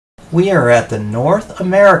We are at the North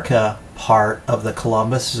America part of the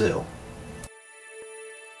Columbus Zoo.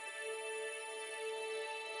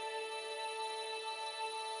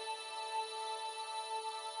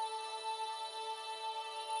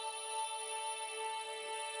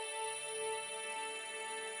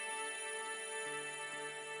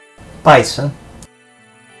 Bison,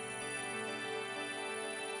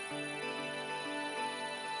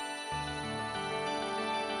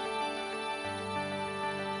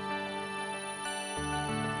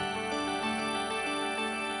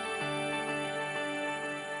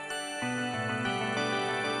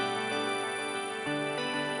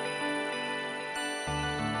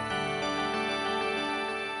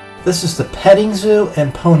 this is the petting zoo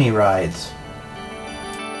and pony rides.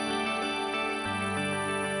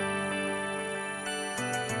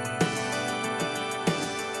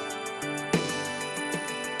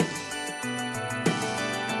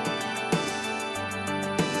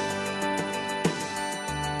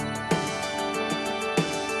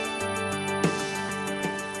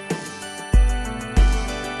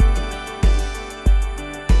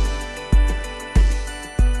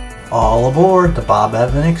 All aboard the Bob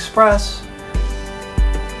Evans Express.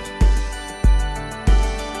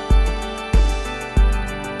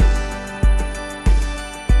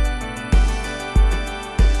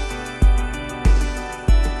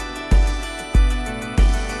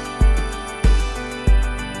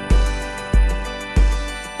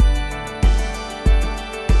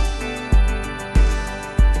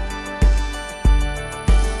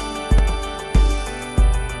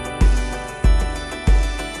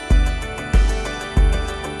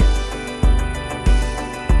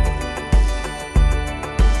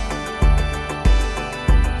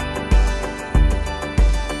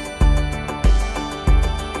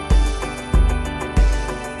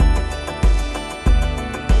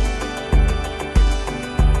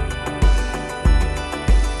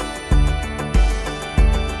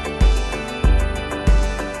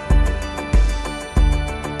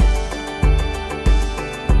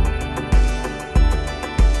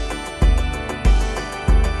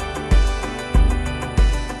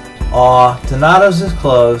 Aw, Donato's is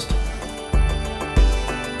closed.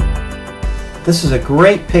 This is a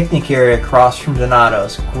great picnic area across from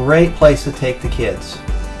Donato's. Great place to take the kids.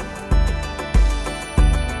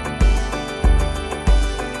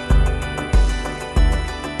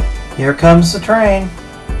 Here comes the train.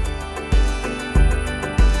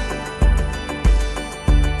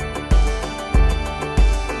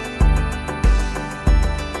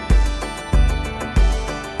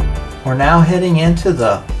 We're now heading into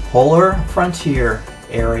the Polar Frontier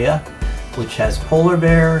area, which has polar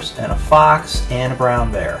bears and a fox and a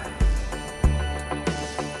brown bear.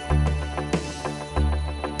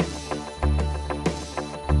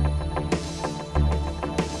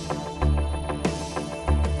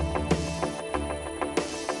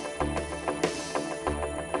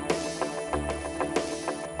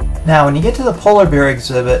 Now when you get to the polar bear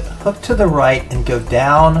exhibit, hook to the right and go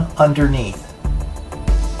down underneath.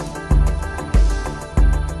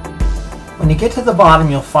 When you get to the bottom,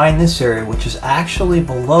 you'll find this area, which is actually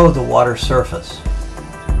below the water surface.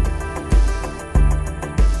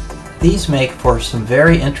 These make for some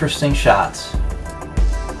very interesting shots.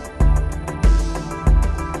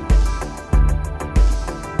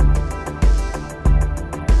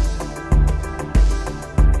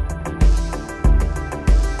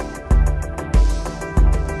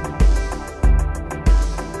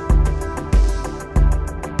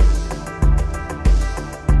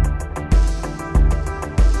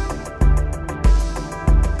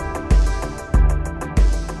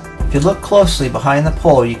 If you look closely behind the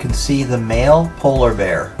pole, you can see the male polar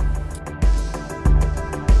bear.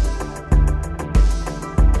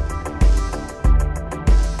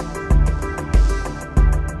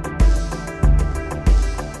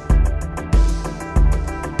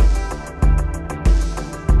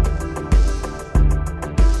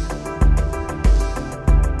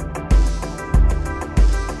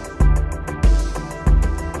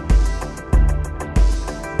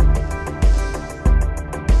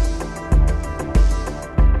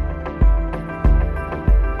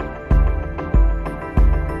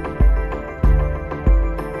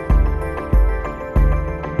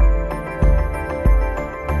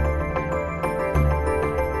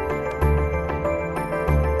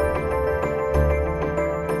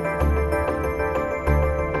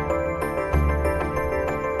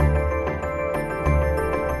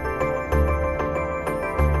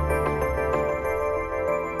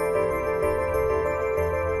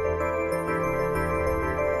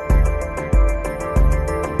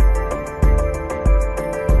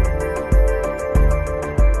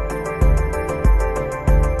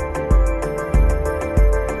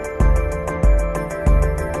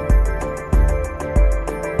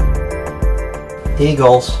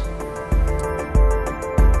 eagles.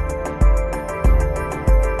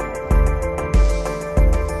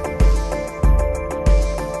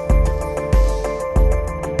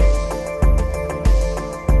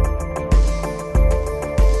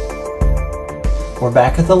 We're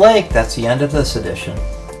back at the lake. That's the end of this edition.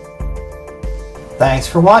 Thanks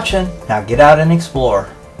for watching. Now get out and explore.